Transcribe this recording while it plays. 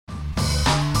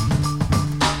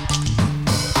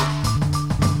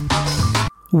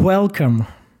Welcome.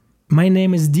 My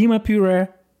name is Dima Pure,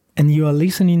 and you are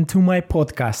listening to my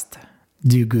podcast,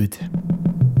 Do Good.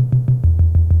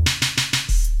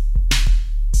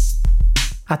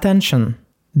 Attention!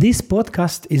 This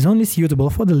podcast is only suitable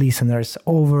for the listeners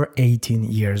over 18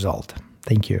 years old.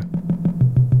 Thank you.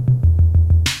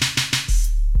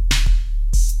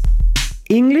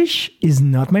 English is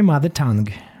not my mother tongue,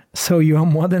 so you are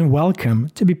more than welcome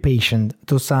to be patient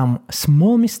to some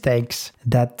small mistakes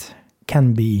that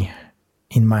can be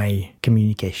in my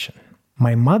communication.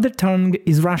 My mother tongue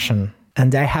is Russian,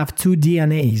 and I have two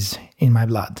DNAs in my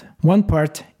blood. One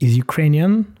part is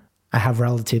Ukrainian. I have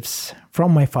relatives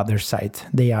from my father's side.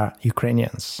 They are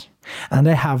Ukrainians. And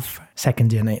I have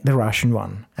second DNA, the Russian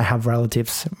one. I have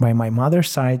relatives by my mother's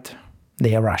side.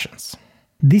 They are Russians.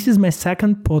 This is my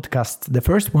second podcast. The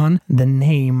first one,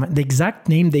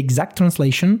 the exact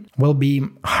translation will be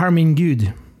Harming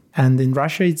Good. And in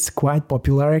Russia, it's quite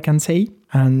popular, I can say.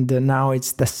 And now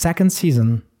it's the second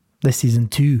season, the season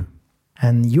 2.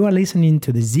 And you are listening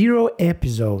to the 0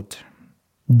 episode,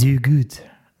 Do Good,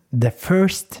 the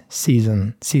first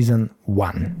season, season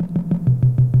 1.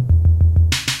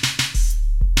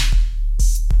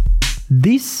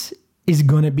 This is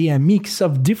going to be a mix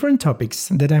of different topics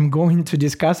that I'm going to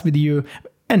discuss with you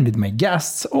and with my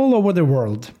guests all over the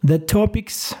world. The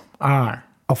topics are,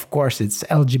 of course, it's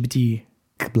LGBT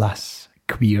plus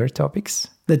queer topics.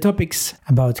 The topics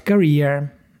about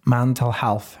career, mental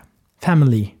health,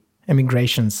 family,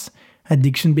 immigrations,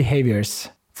 addiction behaviors,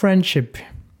 friendship,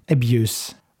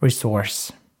 abuse,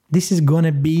 resource. This is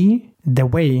gonna be the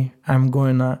way I'm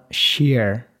gonna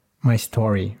share my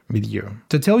story with you.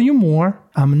 To tell you more,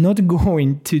 I'm not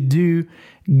going to do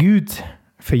good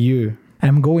for you.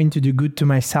 I'm going to do good to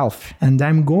myself, and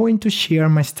I'm going to share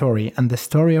my story and the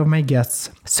story of my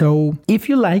guests. So if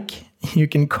you like, you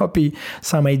can copy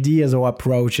some ideas or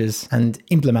approaches and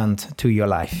implement to your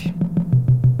life.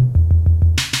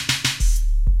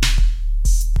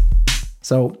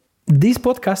 So this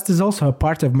podcast is also a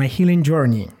part of my healing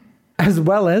journey, as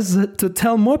well as to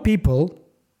tell more people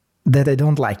that I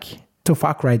don't like to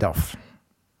fuck right off.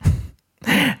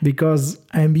 Because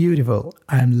I'm beautiful,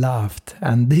 I'm loved,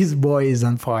 and this boy is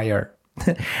on fire.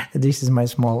 This is my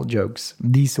small jokes.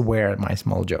 These were my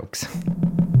small jokes.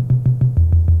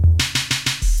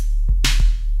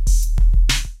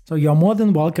 So you're more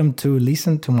than welcome to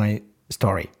listen to my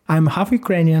story. I'm half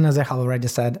Ukrainian, as I have already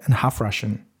said, and half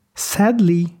Russian.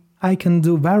 Sadly, I can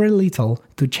do very little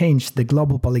to change the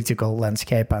global political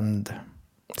landscape and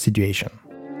situation.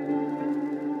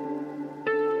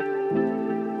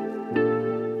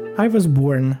 I was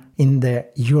born in the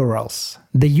Urals.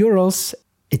 The Urals,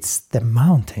 it's the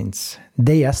mountains.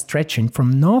 They are stretching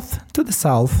from north to the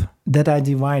south that are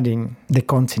dividing the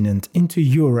continent into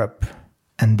Europe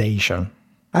and Asia.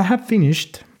 I have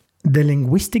finished the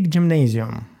linguistic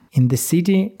gymnasium in the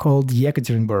city called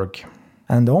Yekaterinburg.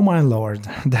 And oh my lord,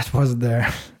 that was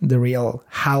the real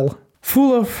hell.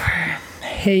 Full of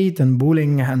hate and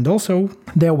bullying, and also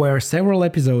there were several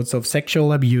episodes of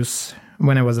sexual abuse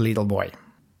when I was a little boy.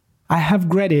 I have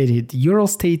graduated Ural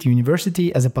State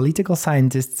University as a political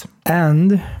scientist,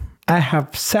 and I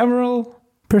have several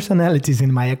personalities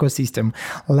in my ecosystem.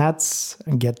 Let's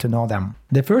get to know them.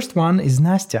 The first one is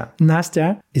Nastya.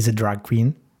 Nastya is a drag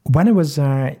queen. When I was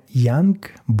a young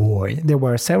boy, there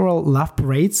were several love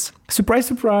parades. Surprise,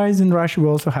 surprise, in Russia we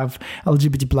also have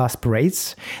LGBT plus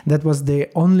parades. That was the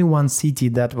only one city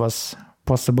that was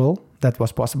possible. That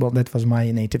was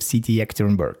my native city,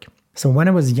 Yekaterinburg. So when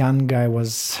I was young, I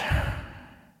was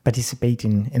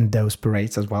participating in those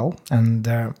parades as well. And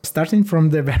starting from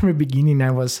the very beginning,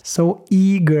 I was so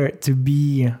eager to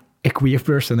be a queer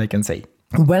person, I can say.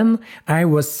 When I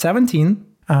was 17,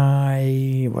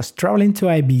 I was traveling to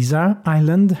Ibiza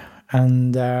Island,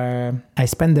 and I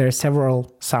spent there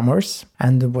several summers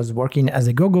and was working as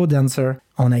a go-go dancer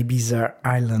on Ibiza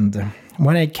Island.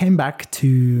 When I came back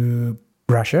to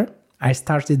Russia, I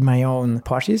started my own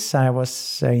parties. I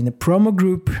was in a promo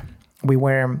group. We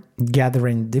were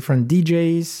gathering different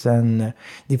DJs and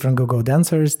different go-go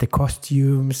dancers, the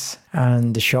costumes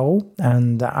and the show.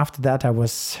 And after that, I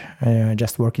was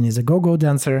just working as a go-go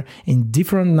dancer in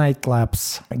different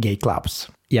nightclubs, gay clubs.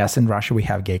 Yes, in Russia, we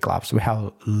have gay clubs. We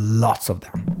have lots of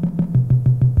them.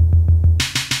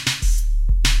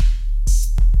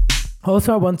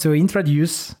 Also, I want to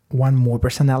introduce one more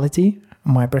personality.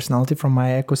 My personality from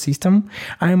my ecosystem.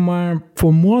 I'm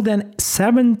for more than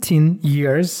 17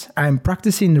 years, I'm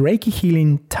practicing Reiki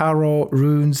healing, tarot,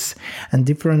 runes, and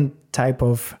different type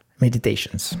of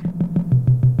meditations.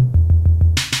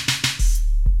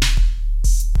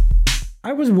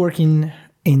 I was working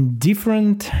in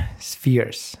different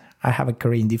spheres. I have a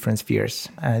career in different spheres.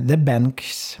 The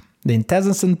banks, the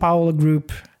Intesa Sanpaolo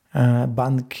Group,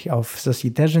 Bank of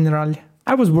Societe Generale.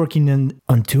 I was working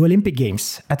on 2 Olympic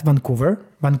Games at Vancouver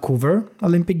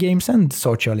Olympic Games and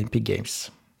Sochi Olympic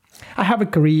Games. I have a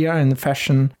career in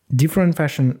fashion, different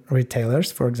fashion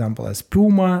retailers, for example, as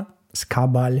Puma,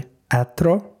 Skabal,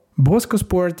 Etro, Bosco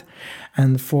Sport,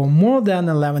 and for more than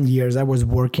 11 years I was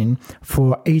working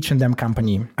for H&M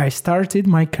company. I started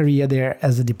my career there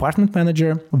as a department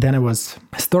manager, then I was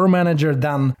store manager,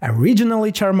 then a regional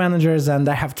HR manager, and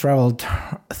I have traveled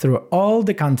through all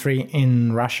the country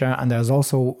in Russia, and I was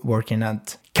also working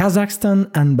at Kazakhstan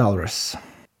and Belarus.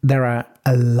 There are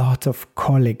a lot of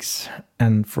colleagues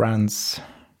and friends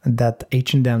that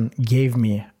H&M gave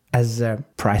me as a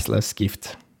priceless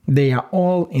gift. They are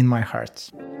all in my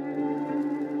heart.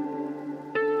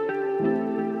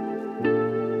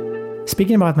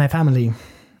 Speaking about my family,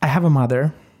 I have a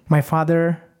mother. My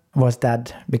father was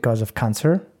dead because of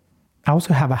cancer. I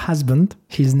also have a husband.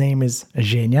 His name is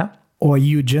Zhenya, or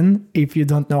Eugen, if you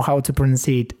don't know how to pronounce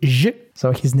it.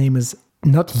 So his name is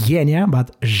not Yenya,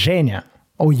 but Zhenya,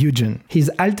 or Eugen. His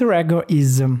alter ego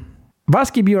is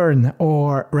Vaskibjörn,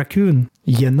 or raccoon,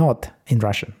 Yenot in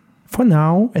Russian. For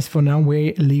now,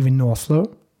 we live in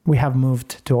Oslo. We have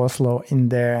moved to Oslo in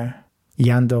the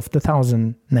end of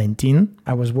 2019.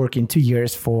 I was working 2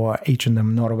 years for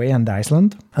H&M Norway and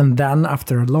Iceland. And then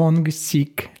after a long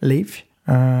sick leave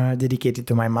dedicated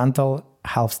to my mental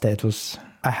health status,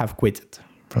 I have quitted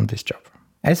from this job.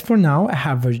 As for now, I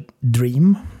have a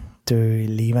dream to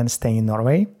live and stay in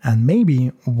Norway. And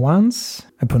maybe once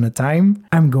upon a time,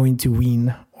 I'm going to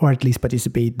win or at least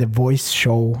participate the voice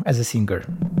show as a singer.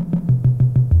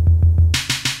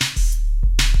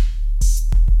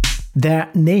 The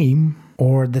name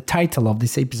or the title of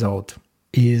this episode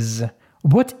is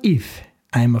What If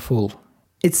I'm a Fool?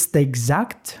 It's the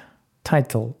exact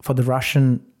title for the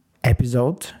Russian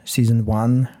episode, season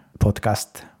 1,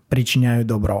 podcast Причиняю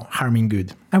добро, harming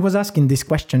good. I was asking this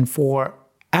question for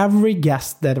every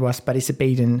guest that was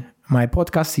participating in my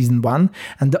podcast, season 1,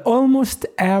 and almost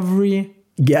every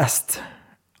guest,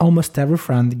 almost every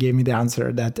friend gave me the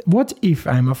answer that what if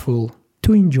I'm a fool?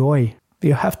 To enjoy.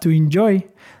 You have to enjoy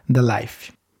the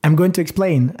life. I'm going to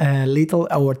explain a little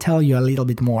or tell you a little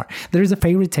bit more. There is a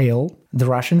fairy tale, the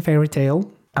Russian fairy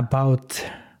tale, about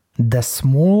the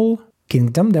small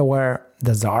kingdom. There were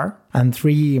the Tsar and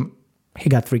he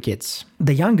got 3 kids.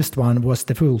 The youngest one was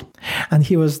the fool, and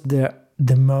he was the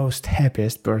most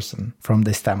happiest person from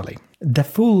this family. The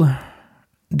fool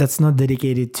that's not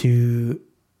dedicated to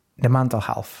the mental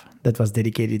health, that was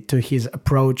dedicated to his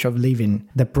approach of living,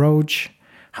 the approach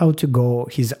how to go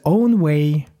his own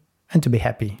way and to be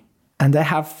happy. And I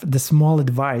have the small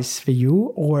advice for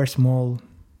you, or a small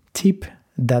tip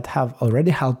that have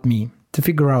already helped me to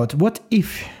figure out what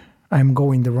if I'm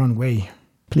going the wrong way.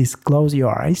 Please close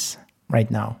your eyes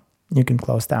right now. You can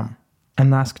close them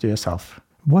and ask to yourself,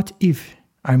 what if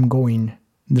I'm going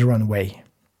the wrong way?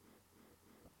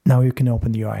 Now you can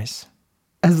open your eyes.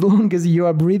 As long as you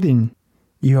are breathing,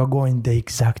 you are going the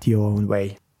exact your own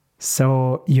way.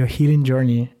 So your healing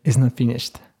journey is not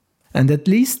finished. And at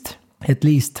least,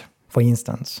 for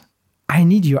instance, I'm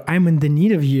in the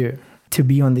need of you to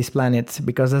be on this planet,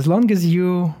 because as long as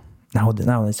you, now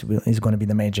it's going to be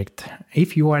the magic.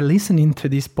 If you are listening to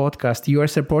this podcast, you are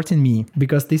supporting me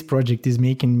because this project is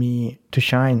making me to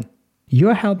shine. You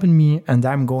are helping me, and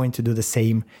I'm going to do the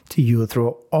same to you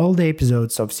through all the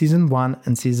episodes of season 1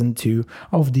 and season 2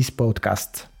 of this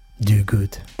podcast. Do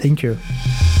good. Thank you.